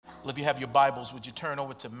Well, if you have your Bibles, would you turn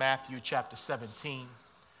over to Matthew chapter 17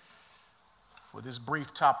 for this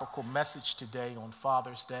brief topical message today on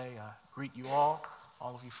Father's Day. I greet you all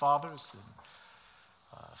of you fathers and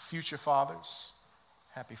future fathers.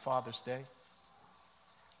 Happy Father's Day.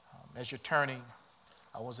 As you're turning,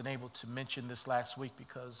 I wasn't able to mention this last week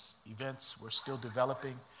because events were still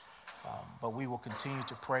developing, but we will continue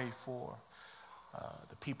to pray for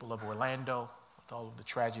the people of Orlando with all of the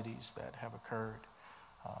tragedies that have occurred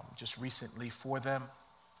just recently for them.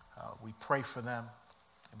 We pray for them,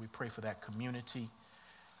 and we pray for that community.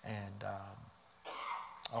 And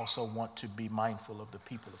I also want to be mindful of the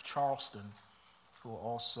people of Charleston who are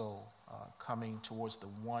also coming towards the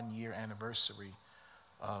 1-year anniversary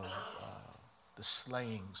of the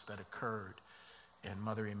slayings that occurred in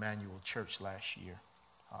Mother Emanuel Church last year.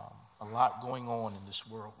 A lot going on in this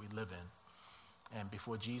world we live in. And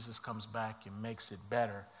before Jesus comes back and makes it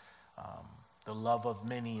better, the love of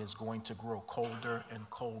many is going to grow colder and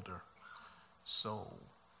colder. So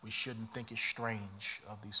we shouldn't think it's strange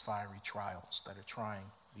of these fiery trials that are trying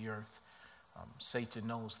the earth. Satan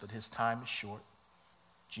knows that his time is short.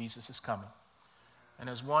 Jesus is coming. And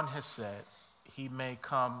as one has said, he may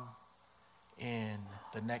come in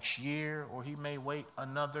the next year or he may wait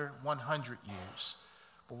another 100 years.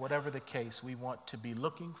 But whatever the case, we want to be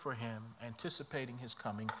looking for him, anticipating his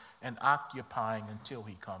coming, and occupying until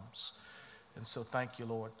he comes. And so thank you,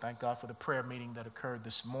 Lord. Thank God for the prayer meeting that occurred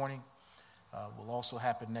this morning. Will also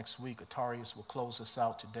happen next week. Atarius will close us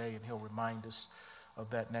out today, and he'll remind us of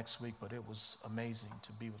that next week. But it was amazing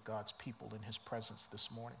to be with God's people in his presence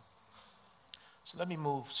this morning. So let me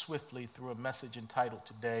move swiftly through a message entitled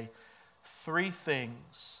today, 3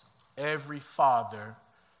 Things Every Father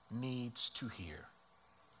Needs to Hear.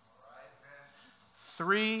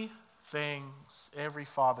 3 things every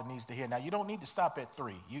father needs to hear. Now, you don't need to stop at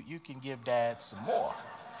 3. You can give dad some more.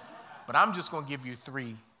 But I'm just going to give you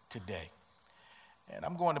 3 today. And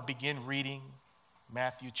I'm going to begin reading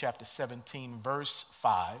Matthew chapter 17, verse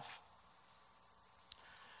 5.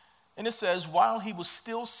 And it says, while he was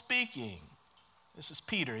still speaking, this is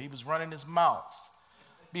Peter, he was running his mouth.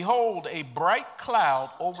 Behold, a bright cloud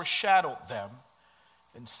overshadowed them.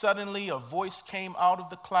 And suddenly a voice came out of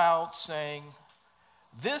the cloud saying,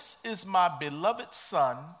 this is my beloved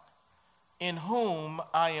Son, in whom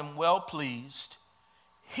I am well pleased.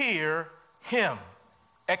 Hear him!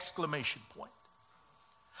 Exclamation point.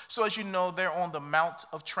 So as you know, they're on the Mount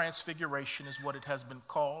of Transfiguration is what it has been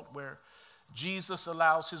called, where Jesus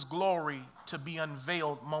allows his glory to be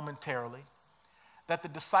unveiled momentarily, that the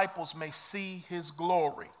disciples may see his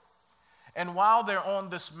glory. And while they're on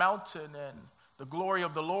this mountain and the glory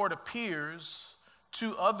of the Lord appears,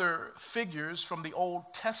 2 other figures from the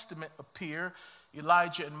Old Testament appear,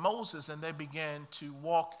 Elijah and Moses, and they began to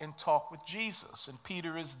walk and talk with Jesus. And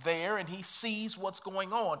Peter is there, and he sees what's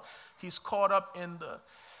going on. He's caught up in the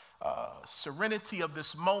serenity of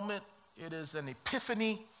this moment. It is an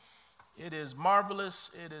epiphany. It is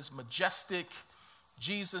marvelous. It is majestic.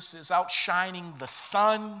 Jesus is outshining the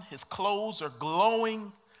sun. His clothes are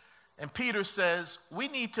glowing. And Peter says, we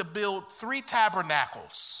need to build 3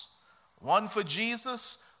 tabernacles. 1 for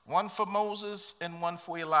Jesus, 1 for Moses, and 1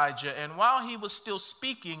 for Elijah. And while he was still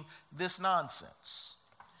speaking this nonsense,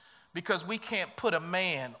 because we can't put a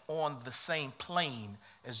man on the same plane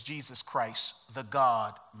as Jesus Christ, the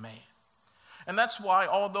God-man. And that's why,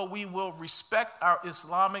 although we will respect our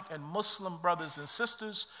Islamic and Muslim brothers and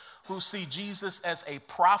sisters who see Jesus as a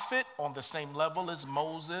prophet on the same level as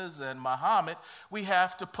Moses and Muhammad, we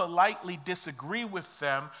have to politely disagree with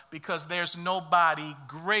them because there's nobody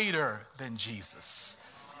greater than Jesus.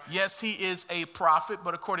 Yes, he is a prophet,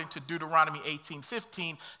 but according to Deuteronomy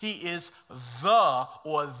 18:15, he is the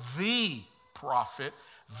prophet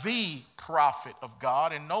of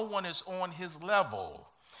God, and no one is on his level.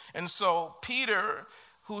 And so Peter,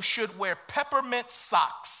 who should wear peppermint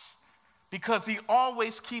socks, because he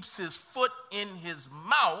always keeps his foot in his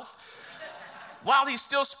mouth. While he's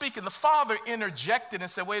still speaking, the Father interjected and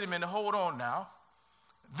said, wait a minute, hold on now.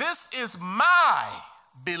 This is my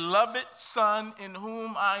beloved Son in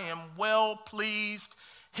whom I am well pleased.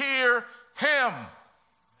 Hear him.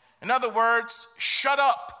 In other words, shut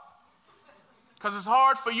up. Because it's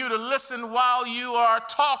hard for you to listen while you are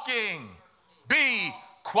talking. Be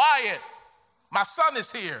quiet. My son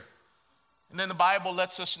is here. And then the Bible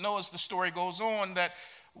lets us know as the story goes on that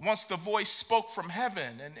once the voice spoke from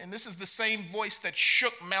heaven, and this is the same voice that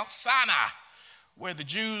shook Mount Sinai, where the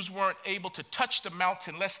Jews weren't able to touch the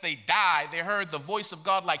mountain lest they die. They heard the voice of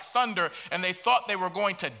God like thunder, and they thought they were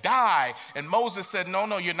going to die. And Moses said,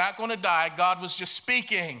 no, you're not going to die. God was just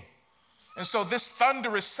speaking. And so this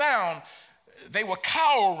thunderous sound they were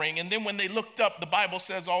cowering, and then when they looked up, the Bible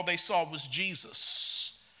says all they saw was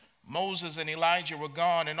Jesus. Moses and Elijah were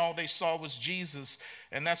gone, and all they saw was Jesus.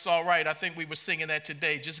 And that's all right. I think we were singing that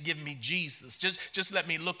today. Just give me Jesus. Just let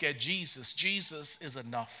me look at Jesus. Jesus is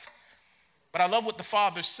enough. But I love what the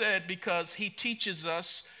Father said, because he teaches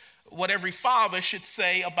us what every father should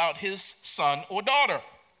say about his son or daughter.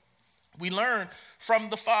 We learn from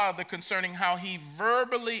the Father concerning how he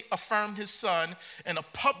verbally affirmed his son in a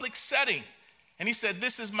public setting. And he said,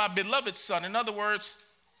 "This is my beloved son." In other words,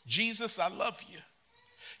 Jesus, I love you.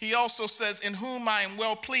 He also says, "In whom I am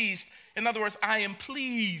well pleased." In other words, I am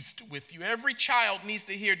pleased with you. Every child needs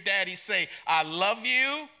to hear daddy say, "I love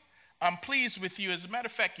you. I'm pleased with you." As a matter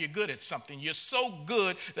of fact, you're good at something. You're so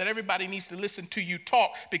good that everybody needs to listen to you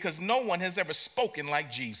talk, because no one has ever spoken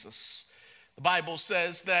like Jesus. The Bible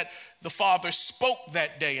says that the Father spoke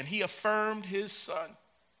that day, and he affirmed his son.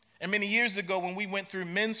 And many years ago, when we went through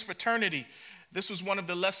men's fraternity, this was one of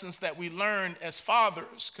the lessons that we learned as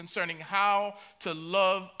fathers concerning how to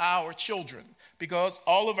love our children, because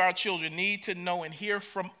all of our children need to know and hear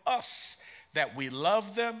from us that we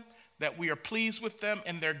love them, that we are pleased with them,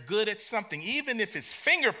 and they're good at something. Even if it's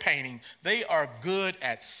finger painting, they are good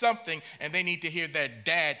at something, and they need to hear their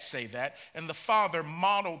dad say that. And the Father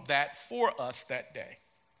modeled that for us that day.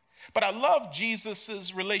 But I love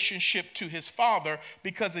Jesus's relationship to his Father,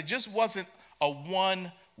 because it just wasn't a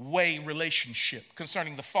one-way relationship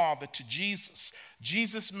concerning the Father to Jesus.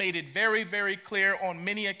 Jesus made it very, very clear on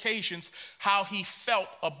many occasions how he felt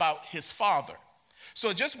about his Father. So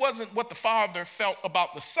it just wasn't what the Father felt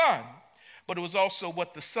about the Son, but it was also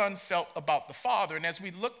what the Son felt about the Father. And as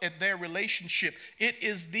we look at their relationship, it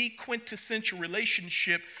is the quintessential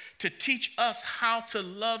relationship to teach us how to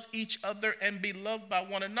love each other and be loved by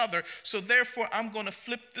one another. So therefore, I'm going to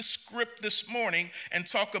flip the script this morning and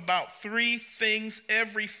talk about 3 things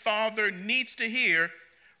every father needs to hear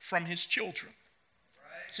from his children.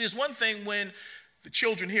 Right. See, it's one thing when the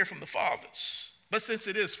children hear from the fathers, but since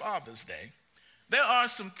it is Father's Day, there are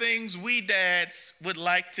some things we dads would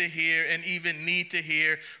like to hear and even need to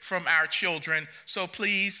hear from our children. So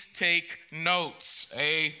please take notes.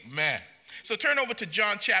 Amen. So turn over to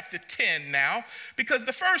John chapter 10 now, because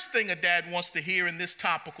the first thing a dad wants to hear in this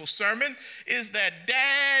topical sermon is that,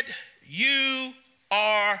 "Dad, you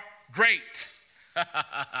are great."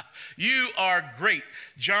 You are great.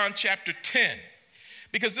 John chapter 10,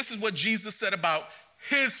 because this is what Jesus said about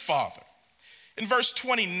his Father. In verse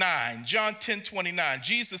 29, John 10:29,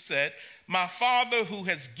 Jesus said, "My Father who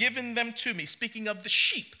has given them to me," speaking of the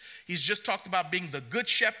sheep. He's just talked about being the good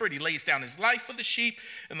shepherd. He lays down his life for the sheep,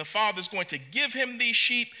 and the Father's going to give him these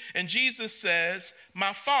sheep. And Jesus says,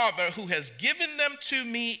 "My Father who has given them to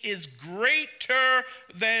me is greater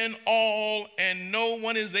than all, and no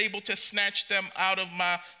one is able to snatch them out of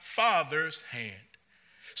my Father's hand."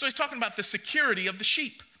 So he's talking about the security of the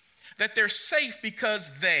sheep, that they're safe because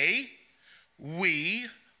we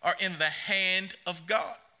are in the hand of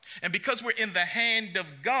God. And because we're in the hand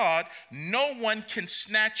of God, no one can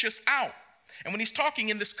snatch us out. And when he's talking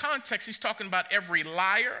in this context, he's talking about every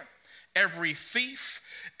liar, every thief,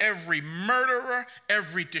 every murderer,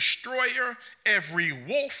 every destroyer, every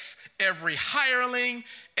wolf, every hireling,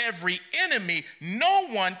 every enemy. No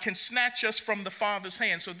one can snatch us from the Father's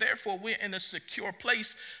hand. So therefore, we're in a secure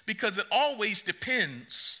place, because it always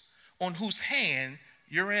depends on whose hand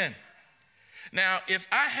you're in. Now, if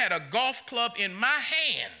I had a golf club in my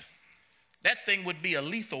hand, that thing would be a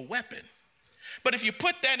lethal weapon. But if you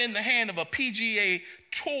put that in the hand of a PGA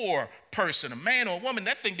Tour person, a man or a woman,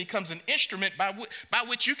 that thing becomes an instrument by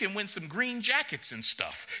which you can win some green jackets and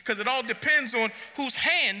stuff, because it all depends on whose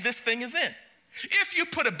hand this thing is in. If you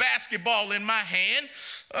put a basketball in my hand,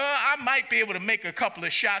 I might be able to make a couple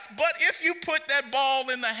of shots. But if you put that ball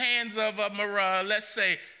in the hands of let's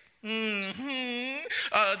say,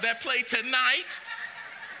 that play tonight,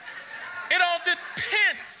 it all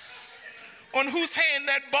depends on whose hand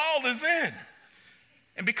that ball is in.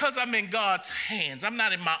 And because I'm in God's hands, I'm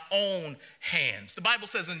not in my own hands. The Bible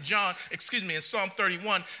says in Psalm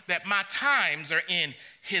 31, that my times are in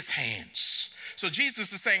his hands. So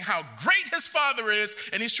Jesus is saying how great his Father is,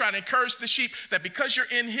 and he's trying to encourage the sheep that because you're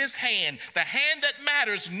in his hand, the hand that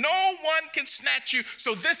matters, no one can snatch you.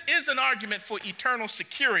 So this is an argument for eternal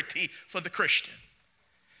security for the Christian.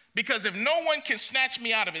 Because if no one can snatch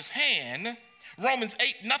me out of his hand, Romans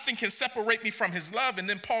 8, nothing can separate me from his love. And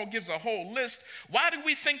then Paul gives a whole list. Why do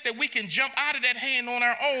we think that we can jump out of that hand on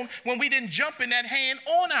our own when we didn't jump in that hand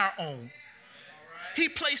on our own? He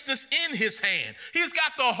placed us in his hand. He's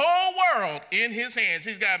got the whole world in his hands.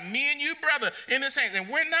 He's got me and you, brother, in his hands. And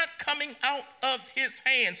we're not coming out of his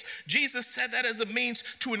hands. Jesus said that as a means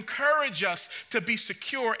to encourage us to be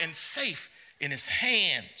secure and safe in his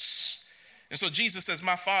hands. And so Jesus says,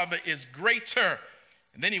 my Father is greater.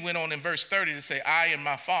 And then he went on in verse 30 to say, I and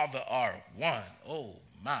my Father are one. Oh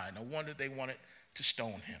my, no wonder they wanted to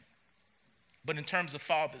stone him. But in terms of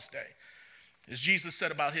Father's Day, as Jesus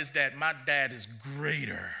said about his dad, my dad is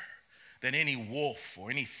greater than any wolf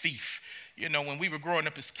or any thief. You know, when we were growing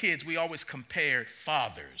up as kids, we always compared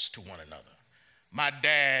fathers to one another. My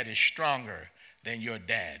dad is stronger than your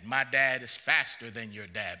dad. My dad is faster than your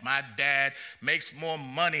dad. My dad makes more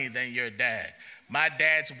money than your dad. My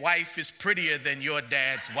dad's wife is prettier than your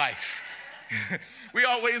dad's wife. We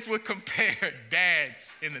always would compare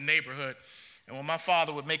dads in the neighborhood. And when my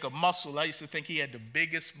father would make a muscle, I used to think he had the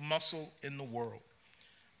biggest muscle in the world.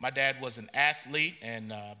 My dad was an athlete,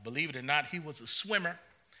 and believe it or not, he was a swimmer.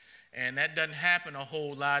 And that doesn't happen a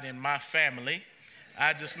whole lot in my family.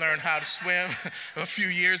 I just learned how to swim a few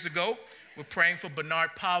years ago. We're praying for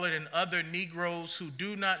Bernard Pollard and other Negroes who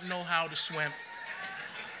do not know how to swim.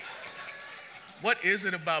 What is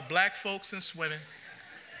it about black folks and swimming?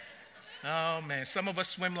 Oh, man, some of us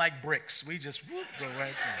swim like bricks. We just go right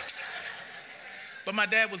there. But my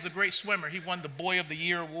dad was a great swimmer. He won the Boy of the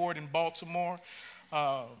Year award in Baltimore.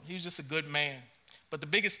 He was just a good man. But the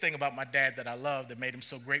biggest thing about my dad that I loved that made him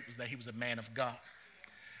so great was that he was a man of God.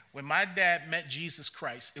 When my dad met Jesus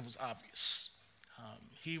Christ, it was obvious.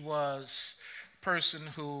 He was a person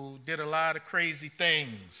who did a lot of crazy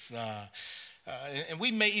things. And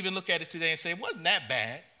we may even look at it today and say, it wasn't that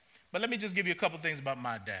bad. But let me just give you a couple things about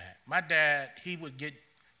my dad. My dad, he would get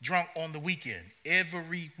drunk on the weekend,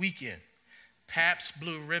 every weekend. Pabst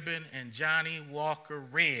Blue Ribbon and Johnny Walker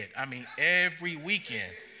Red. I mean, every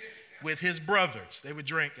weekend with his brothers. They would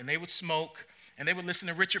drink and they would smoke and they would listen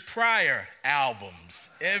to Richard Pryor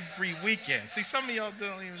albums every weekend. See, some of y'all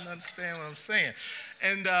don't even understand what I'm saying.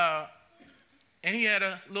 And he had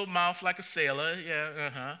a little mouth like a sailor.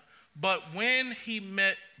 Yeah, But when he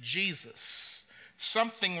met Jesus,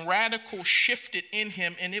 something radical shifted in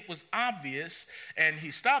him, and it was obvious. And he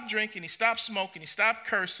stopped drinking, he stopped smoking, he stopped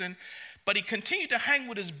cursing. But he continued to hang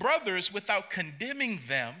with his brothers without condemning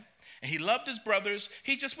them. And he loved his brothers.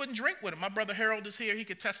 He just wouldn't drink with them. My brother Harold is here. He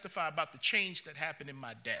could testify about the change that happened in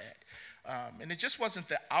my dad. And it just wasn't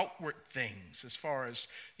the outward things as far as,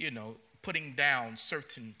 putting down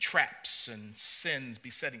certain traps and sins,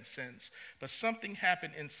 besetting sins. But something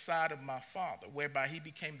happened inside of my father whereby he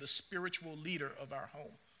became the spiritual leader of our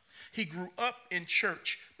home. He grew up in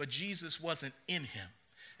church, but Jesus wasn't in him.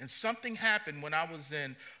 And something happened when I was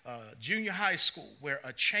in junior high school where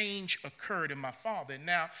a change occurred in my father. And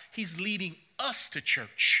now he's leading us to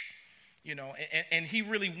church, and he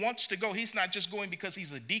really wants to go. He's not just going because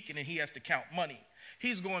he's a deacon and he has to count money.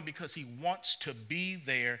 He's going because he wants to be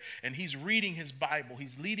there, and he's reading his Bible.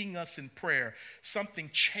 He's leading us in prayer. Something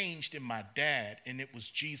changed in my dad, and it was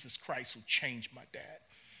Jesus Christ who changed my dad.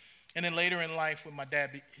 And then later in life, when my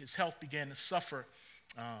dad, his health began to suffer,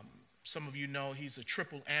 some of you know he's a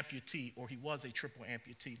triple amputee, or he was a triple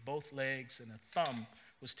amputee. Both legs and a thumb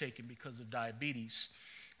was taken because of diabetes.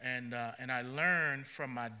 And I learned from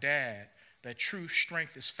my dad that true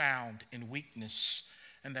strength is found in weakness,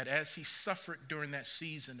 and that as he suffered during that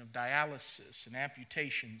season of dialysis and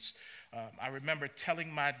amputations, I remember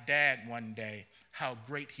telling my dad one day how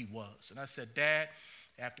great he was. And I said, Dad,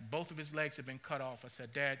 after both of his legs had been cut off, I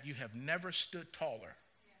said, Dad, you have never stood taller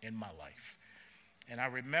in my life. And I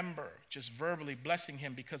remember just verbally blessing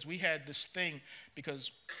him because we had this thing,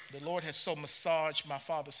 because the Lord has so massaged my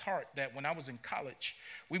father's heart that when I was in college,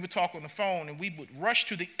 we would talk on the phone and we would rush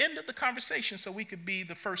to the end of the conversation so we could be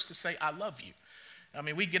the first to say, I love you. I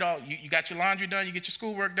mean, we get all, you got your laundry done, you get your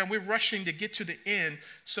schoolwork done. We're rushing to get to the end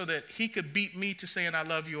so that he could beat me to saying I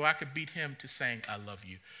love you, or I could beat him to saying I love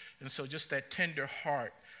you. And so just that tender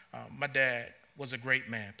heart. My dad was a great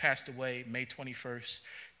man, passed away May 21st,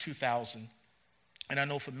 2000. And I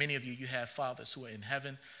know for many of you, you have fathers who are in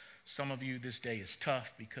heaven. Some of you, this day is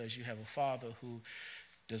tough because you have a father who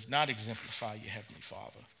does not exemplify your heavenly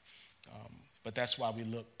Father. But that's why we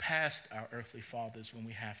look past our earthly fathers when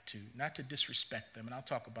we have to, not to disrespect them, and I'll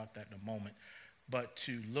talk about that in a moment, but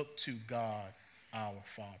to look to God, our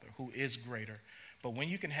Father, who is greater. But when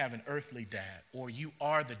you can have an earthly dad, or you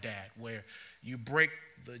are the dad, where you break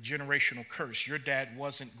the generational curse, your dad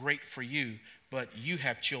wasn't great for you, but you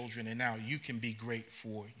have children, and now you can be great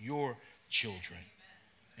for your children.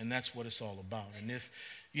 And that's what it's all about. And if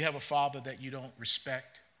you have a father that you don't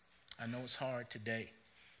respect, I know it's hard today,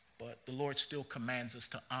 but the Lord still commands us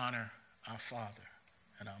to honor our father.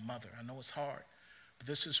 and our mother. I know it's hard, but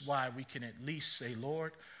this is why we can at least say,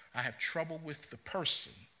 Lord, I have trouble with the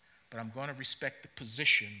person, but I'm going to respect the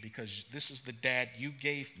position because this is the dad you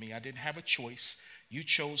gave me. I didn't have a choice. You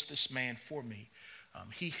chose this man for me.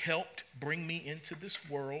 He helped bring me into this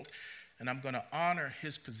world, and I'm going to honor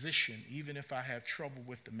his position even if I have trouble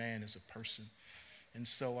with the man as a person. And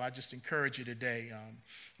so I just encourage you today,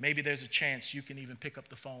 maybe there's a chance you can even pick up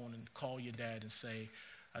the phone and call your dad and say,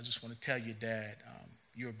 I just want to tell you, Dad,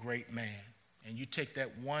 you're a great man. And you take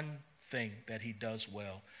that one thing that he does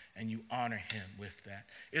well and you honor him with that.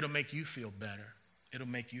 It'll make you feel better. It'll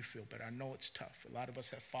make you feel better. I know it's tough. A lot of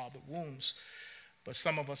us have father wounds, but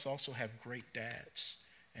some of us also have great dads.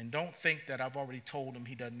 And don't think that I've already told him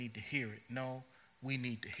he doesn't need to hear it. No, we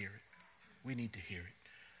need to hear it. We need to hear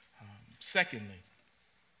it. Secondly,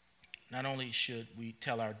 not only should we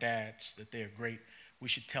tell our dads that they're great, we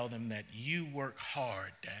should tell them that you work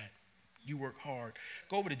hard, Dad. You work hard.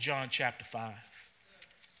 Go over to John chapter 5.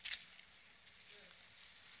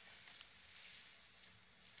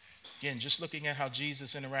 Again, just looking at how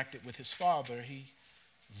Jesus interacted with his father, he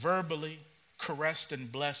verbally caressed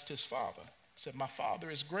and blessed his father. He said, my father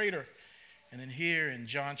is greater. And then here in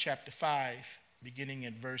John chapter 5, beginning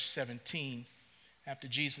at verse 17, after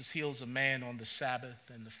Jesus heals a man on the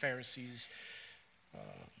Sabbath and the Pharisees,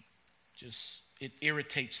 it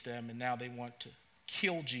irritates them, and now they want to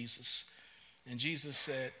kill Jesus. And Jesus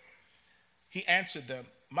said, he answered them,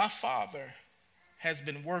 my Father has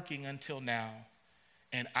been working until now,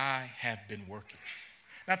 and I have been working.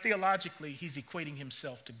 Now, theologically, he's equating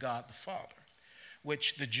himself to God the Father,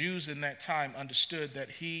 which the Jews in that time understood that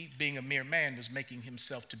he, being a mere man, was making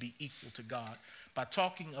himself to be equal to God by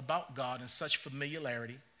talking about God in such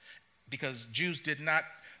familiarity, because Jews did not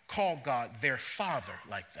call God their father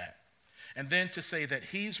like that. And then to say that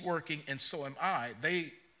he's working and so am I,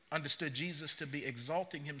 they understood Jesus to be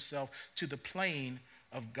exalting himself to the plane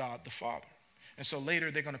of God the Father. And so later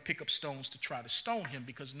they're going to pick up stones to try to stone him,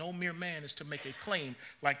 because no mere man is to make a claim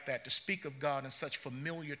like that, to speak of God in such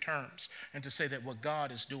familiar terms and to say that what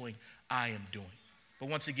God is doing, I am doing. But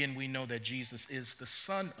once again, we know that Jesus is the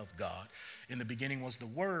Son of God. In the beginning was the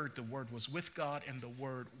Word was with God, and the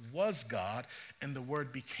Word was God, and the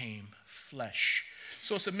Word became flesh.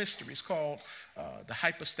 So it's a mystery. It's called the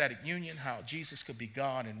hypostatic union, how Jesus could be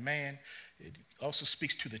God and man. It also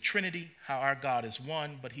speaks to the Trinity, how our God is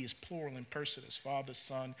one, but he is plural in person as Father,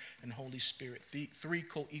 Son, and Holy Spirit. The three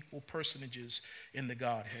co-equal personages in the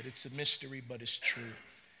Godhead. It's a mystery, but it's true.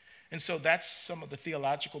 And so that's some of the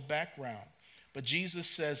theological background. But Jesus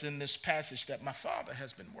says in this passage that my Father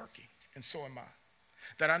has been working, and so am I.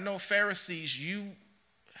 That I know Pharisees, you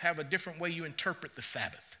have a different way you interpret the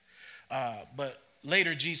Sabbath. But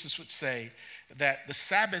later Jesus would say that the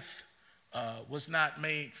Sabbath man was not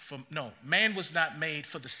made for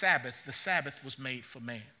the Sabbath was made for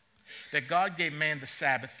man. That God gave man the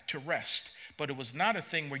Sabbath to rest, but it was not a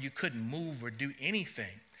thing where you couldn't move or do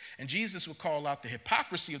anything. And Jesus would call out the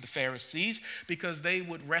hypocrisy of the Pharisees, because they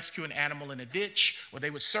would rescue an animal in a ditch, or they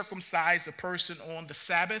would circumcise a person on the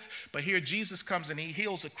Sabbath. But here Jesus comes and he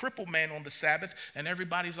heals a crippled man on the Sabbath, and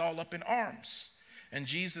everybody's all up in arms. And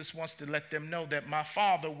Jesus wants to let them know that my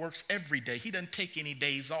Father works every day. He doesn't take any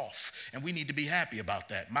days off, and we need to be happy about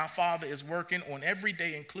that. My Father is working on every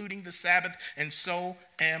day, including the Sabbath, and so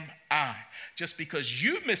am I. Just because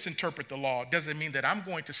you misinterpret the law doesn't mean that I'm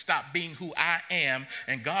going to stop being who I am,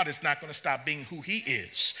 and God is not going to stop being who he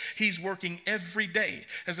is. He's working every day.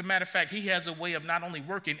 As a matter of fact, he has a way of not only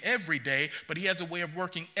working every day, but he has a way of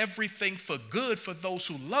working everything for good for those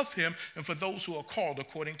who love him and for those who are called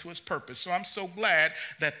according to his purpose. So I'm so glad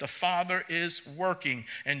that the Father is working.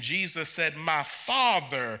 And Jesus said, my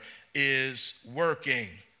Father is working.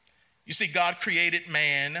 You see, God created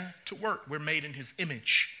man to work. We're made in his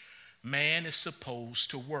image. Man is supposed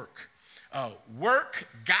to work. Work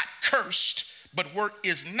got cursed, but work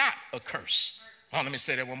is not a curse. Oh, let me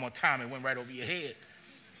say that one more time. It went right over your head.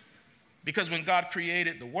 Because when God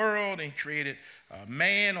created the world and created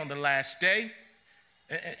man on the last day,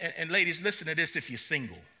 and ladies, listen to this if you're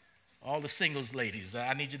single. All the singles ladies,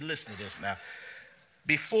 I need you to listen to this now.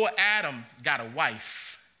 Before Adam got a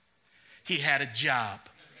wife, he had a job.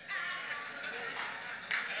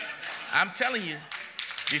 I'm telling you,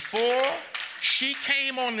 before she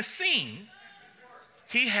came on the scene,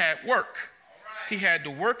 he had work. He had to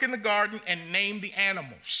work in the garden and name the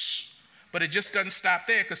animals. But it just doesn't stop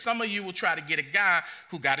there, because some of you will try to get a guy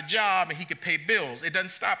who got a job and he could pay bills. It doesn't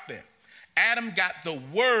stop there. Adam got the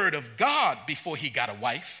word of God before he got a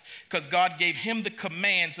wife, because God gave him the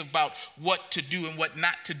commands about what to do and what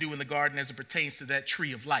not to do in the garden as it pertains to that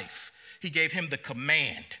tree of life. He gave him the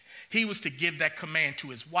command. He was to give that command to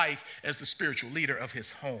his wife as the spiritual leader of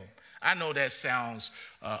his home. I know that sounds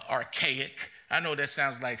archaic. I know that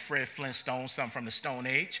sounds like Fred Flintstone, something from the Stone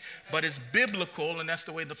Age, but it's biblical, and that's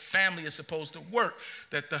the way the family is supposed to work,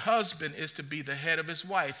 that the husband is to be the head of his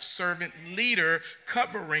wife, servant leader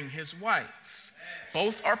covering his wife.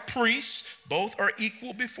 Both are priests, both are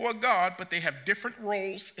equal before God, but they have different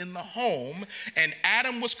roles in the home, and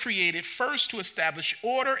Adam was created first to establish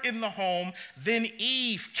order in the home, then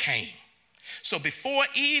Eve came. So before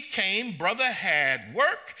Eve came, brother had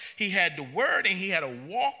work, he had the word, and he had a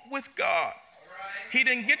walk with God. He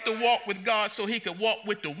didn't get to walk with God so he could walk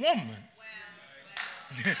with the woman.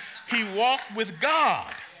 He walked with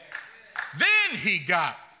God. Then he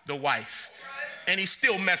got the wife. And he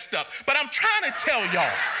still messed up. But I'm trying to tell y'all,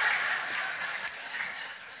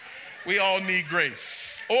 we all need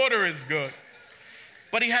grace. Order is good.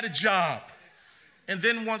 But he had a job. And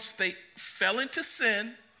then once they fell into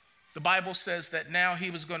sin, the Bible says that now he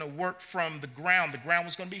was going to work from the ground. The ground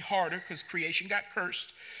was going to be harder because creation got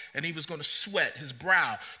cursed. And he was going to sweat his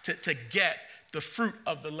brow to get the fruit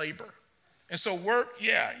of the labor. And so work,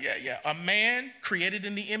 yeah. A man created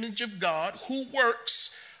in the image of God who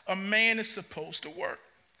works, a man is supposed to work.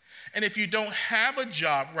 And if you don't have a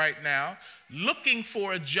job right now, looking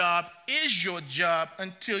for a job is your job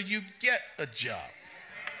until you get a job.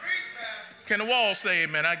 Can the wall say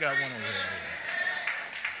amen? I got one over there.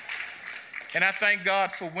 And I thank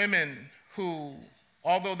God for women who,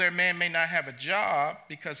 although their man may not have a job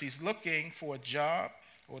because he's looking for a job,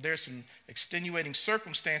 or there's some extenuating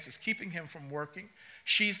circumstances keeping him from working,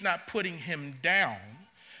 she's not putting him down.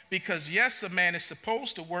 Because yes, a man is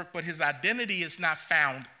supposed to work, but his identity is not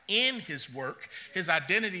found in his work. His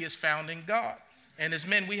identity is found in God. And as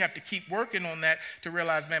men, we have to keep working on that to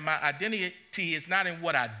realize, man, my identity is not in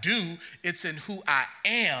what I do, it's in who I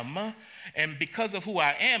am. And because of who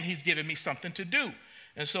I am, he's given me something to do.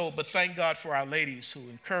 And so, but thank God for our ladies who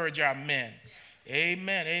encourage our men.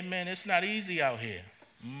 Amen, amen. It's not easy out here.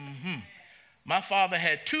 My father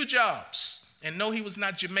had 2 jobs. And no, he was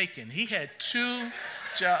not Jamaican. He had 2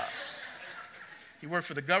 jobs. He worked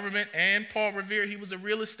for the government and Paul Revere. He was a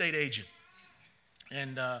real estate agent.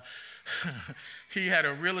 And he had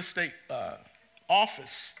a real estate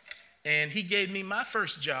office. And he gave me my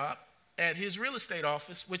first job at his real estate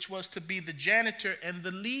office, which was to be the janitor and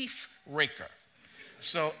the leaf raker.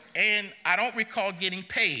 So, and I don't recall getting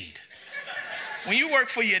paid. When you work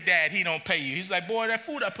for your dad, he don't pay you. He's like, boy, that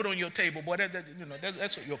food I put on your table, boy,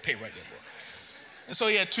 that's what you'll pay right there, boy. And so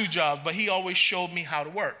he had 2 jobs, but he always showed me how to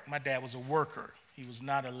work. My dad was a worker. He was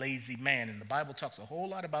not a lazy man. And the Bible talks a whole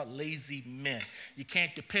lot about lazy men. You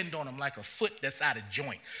can't depend on them like a foot that's out of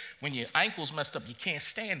joint. When your ankle's messed up, you can't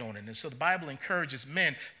stand on it. And so the Bible encourages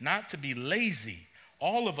men not to be lazy.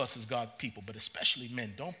 All of us as God's people, but especially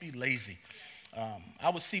men, don't be lazy. I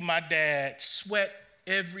would see my dad sweat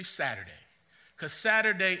every Saturday, because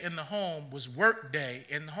Saturday in the home was work day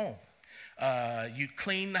in the home. You'd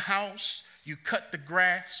clean the house, you cut the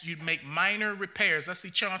grass, you'd make minor repairs. I see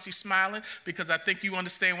Chauncey smiling because I think you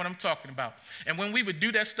understand what I'm talking about. And when we would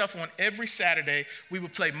do that stuff on every Saturday, we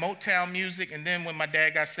would play Motown music, and then when my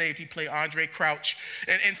dad got saved, he'd play Andre Crouch.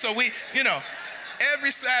 And so we,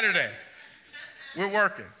 every Saturday, we're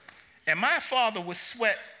working. And my father would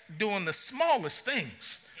sweat doing the smallest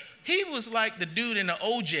things. He was like the dude in the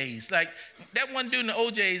OJs. Like that one dude in the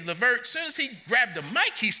OJs, Levert, as soon as he grabbed the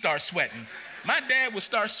mic, he started sweating. My dad would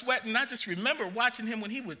start sweating. I just remember watching him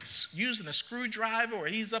when he was using a screwdriver, or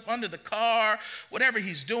he's up under the car, whatever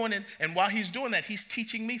he's doing. And while he's doing that, he's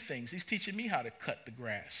teaching me things. He's teaching me how to cut the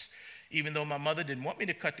grass, even though my mother didn't want me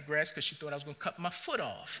to cut the grass because she thought I was going to cut my foot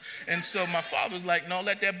off. And so my father was like, no,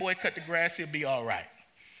 let that boy cut the grass. He'll be all right.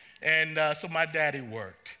 And so my daddy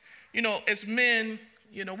worked. As men,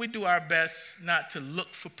 we do our best not to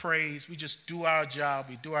look for praise. We just do our job.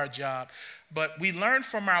 We do our job. But we learn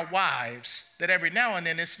from our wives that every now and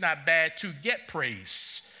then it's not bad to get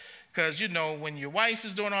praise. Because, when your wife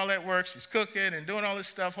is doing all that work, she's cooking and doing all this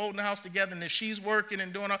stuff, holding the house together, and if she's working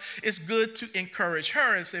and doing all, it's good to encourage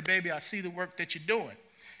her and say, baby, I see the work that you're doing.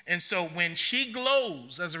 And so when she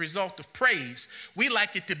glows as a result of praise, we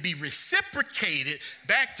like it to be reciprocated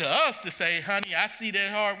back to us to say, honey, I see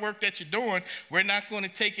that hard work that you're doing. We're not going to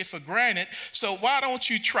take it for granted. So why don't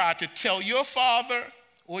you try to tell your father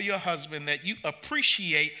or your husband that you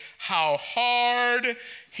appreciate how hard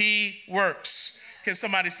he works? Can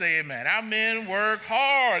somebody say amen? Our men work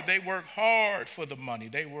hard. They work hard for the money.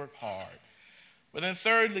 They work hard. But then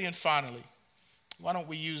thirdly and finally, why don't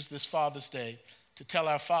we use this Father's Day to tell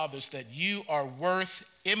our fathers that you are worth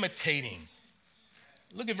imitating?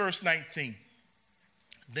 Look at verse 19.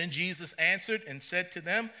 Then Jesus answered and said to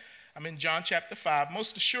them, I'm in John chapter 5.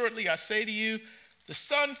 Most assuredly, I say to you, the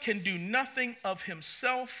Son can do nothing of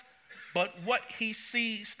himself, but what he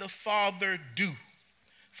sees the Father do.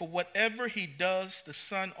 For whatever he does, the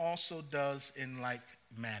Son also does in like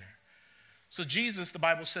manner. So Jesus, the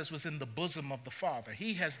Bible says, was in the bosom of the Father.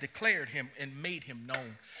 He has declared him and made him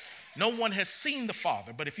known. No one has seen the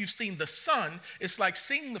Father, but if you've seen the Son, it's like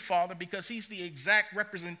seeing the Father because he's the exact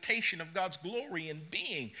representation of God's glory and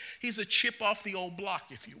being. He's a chip off the old block,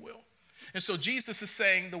 if you will. And so Jesus is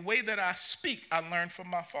saying, the way that I speak, I learned from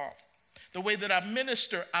my Father. The way that I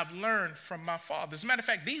minister, I've learned from my Father. As a matter of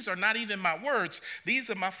fact, these are not even my words. These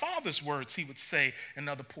are my Father's words, he would say in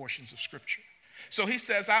other portions of Scripture. So he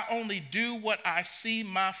says, I only do what I see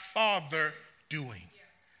my Father doing.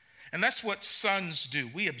 And that's what sons do.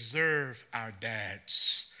 We observe our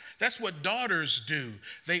dads. That's what daughters do.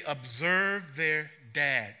 They observe their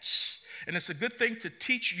dads. And it's a good thing to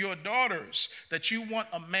teach your daughters that you want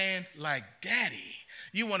a man like daddy.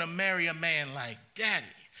 You want to marry a man like daddy.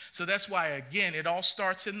 So that's why, again, it all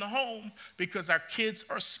starts in the home because our kids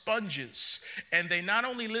are sponges. And they not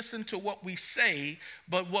only listen to what we say,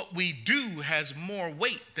 but what we do has more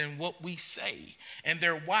weight than what we say. And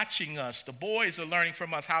they're watching us. The boys are learning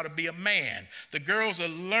from us how to be a man. The girls are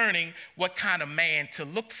learning what kind of man to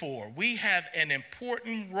look for. We have an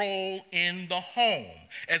important role in the home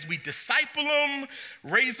as we disciple them,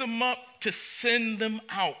 raise them up to send them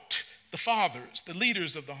out. The fathers, the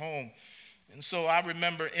leaders of the home. And so I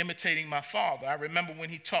remember imitating my father. I remember when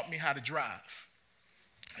he taught me how to drive.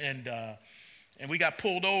 And we got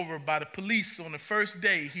pulled over by the police on the first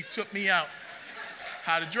day. He took me out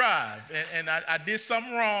how to drive. And I did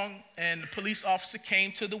something wrong, and the police officer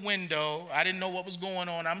came to the window. I didn't know what was going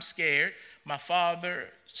on. I'm scared. My father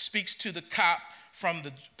speaks to the cop from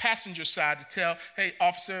the passenger side to tell, hey,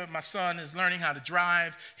 officer, my son is learning how to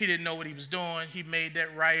drive. He didn't know what he was doing. He made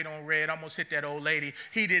that right on red, almost hit that old lady.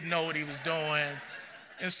 He didn't know what he was doing.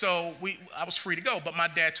 And so I was free to go, but my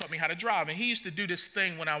dad taught me how to drive. And he used to do this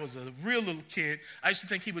thing when I was a real little kid. I used to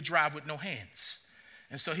think he would drive with no hands.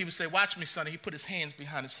 And so he would say, watch me, son. And he'd put his hands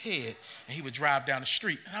behind his head, and he would drive down the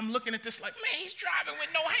street. And I'm looking at this like, man, he's driving with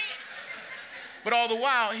no hands. But all the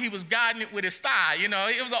while, he was guiding it with his thigh. You know,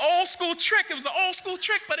 it was an old school trick. It was an old school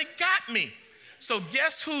trick, but it got me. So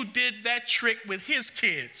guess who did that trick with his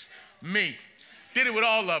kids? Me. Did it with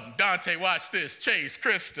all of them. Dante, watch this. Chase,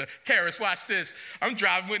 Krista, Karis, watch this. I'm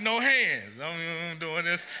driving with no hands. I'm doing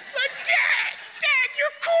this. Like, Dad, you're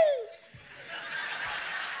cool.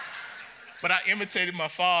 But I imitated my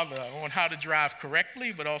father on how to drive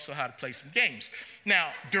correctly, but also how to play some games. Now,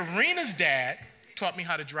 Doreena's dad taught me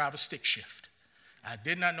how to drive a stick shift. I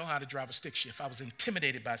did not know how to drive a stick shift. I was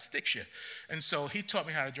intimidated by stick shift. And so he taught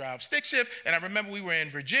me how to drive stick shift. And I remember we were in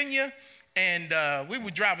Virginia, and we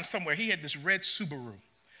were driving somewhere. He had this red Subaru.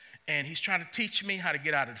 And he's trying to teach me how to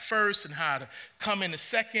get out of the first and how to come in the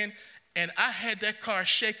second. And I had that car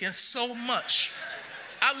shaking so much.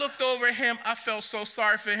 I looked over at him. I felt so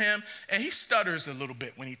sorry for him. And he stutters a little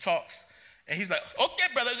bit when he talks. And he's like,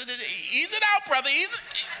 okay, brother, ease it out, brother. Ease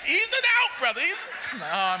it out, brother.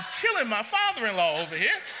 I'm killing my father-in-law over here.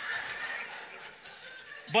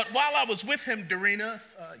 But while I was with him, Dorena,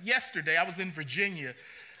 yesterday, I was in Virginia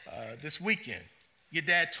this weekend. Your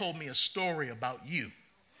dad told me a story about you.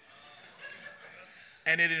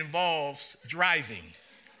 And it involves driving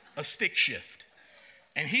a stick shift.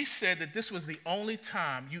 And he said that this was the only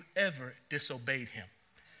time you ever disobeyed him.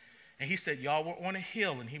 And he said, y'all were on a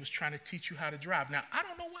hill, and he was trying to teach you how to drive. Now, I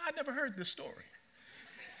don't know why I never heard this story.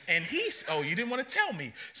 And you didn't want to tell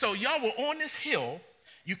me. So y'all were on this hill.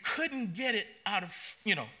 You couldn't get it out of,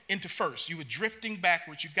 into first. You were drifting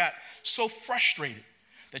backwards. You got so frustrated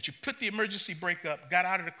that you put the emergency brake up, got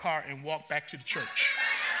out of the car, and walked back to the church.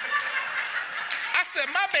 I said,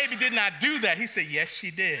 my baby did not do that. He said, yes, she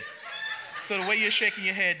did. So the way you're shaking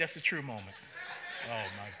your head, that's a true moment. Oh,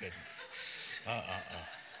 my goodness.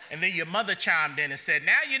 And then your mother chimed in and said,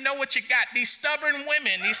 now you know what you got, these stubborn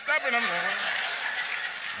women, I'm like,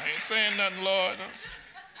 I ain't saying nothing, Lord.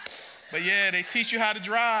 But yeah, they teach you how to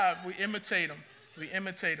drive. We imitate them.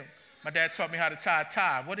 My dad taught me how to tie a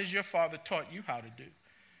tie. What has your father taught you how to do?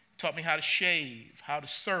 He taught me how to shave, how to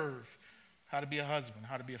serve, how to be a husband,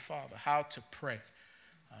 how to be a father, how to pray.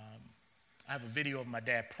 I have a video of my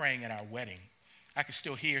dad praying at our wedding. I can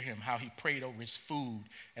still hear him, how he prayed over his food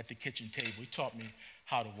at the kitchen table. He taught me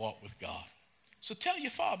how to walk with God. So tell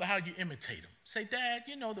your father how you imitate him. Say, Dad,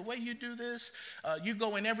 the way you do this, you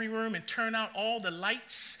go in every room and turn out all the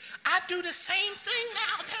lights. I do the same thing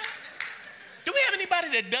now, Dad. Do we have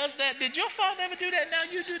anybody that does that? Did your father ever do that?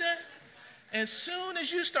 Now you do that? As soon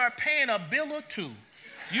as you start paying a bill or two,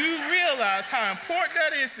 You realize how important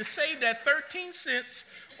that is to save that 13 cents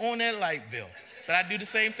on that light bill. But I do the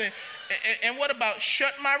same thing. And what about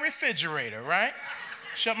shut my refrigerator, right?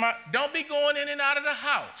 Don't be going in and out of the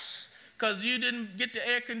house because you didn't get the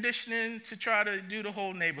air conditioning to try to do the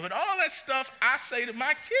whole neighborhood. All that stuff I say to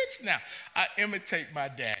my kids now. I imitate my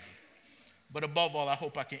daddy. But above all, I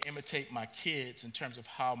hope I can imitate my kids in terms of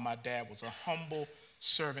how my dad was a humble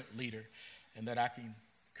servant leader and that I can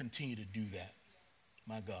continue to do that.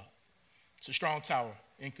 My God. It's a strong tower.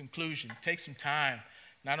 In conclusion, take some time,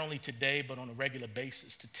 not only today, but on a regular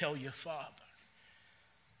basis, to tell your father,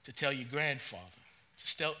 to tell your grandfather,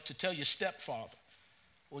 to tell your stepfather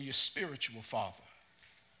or your spiritual father,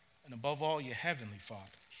 and above all, your heavenly Father.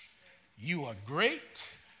 You are great,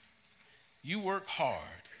 you work hard,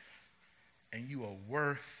 and you are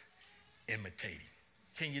worth imitating.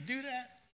 Can you do that?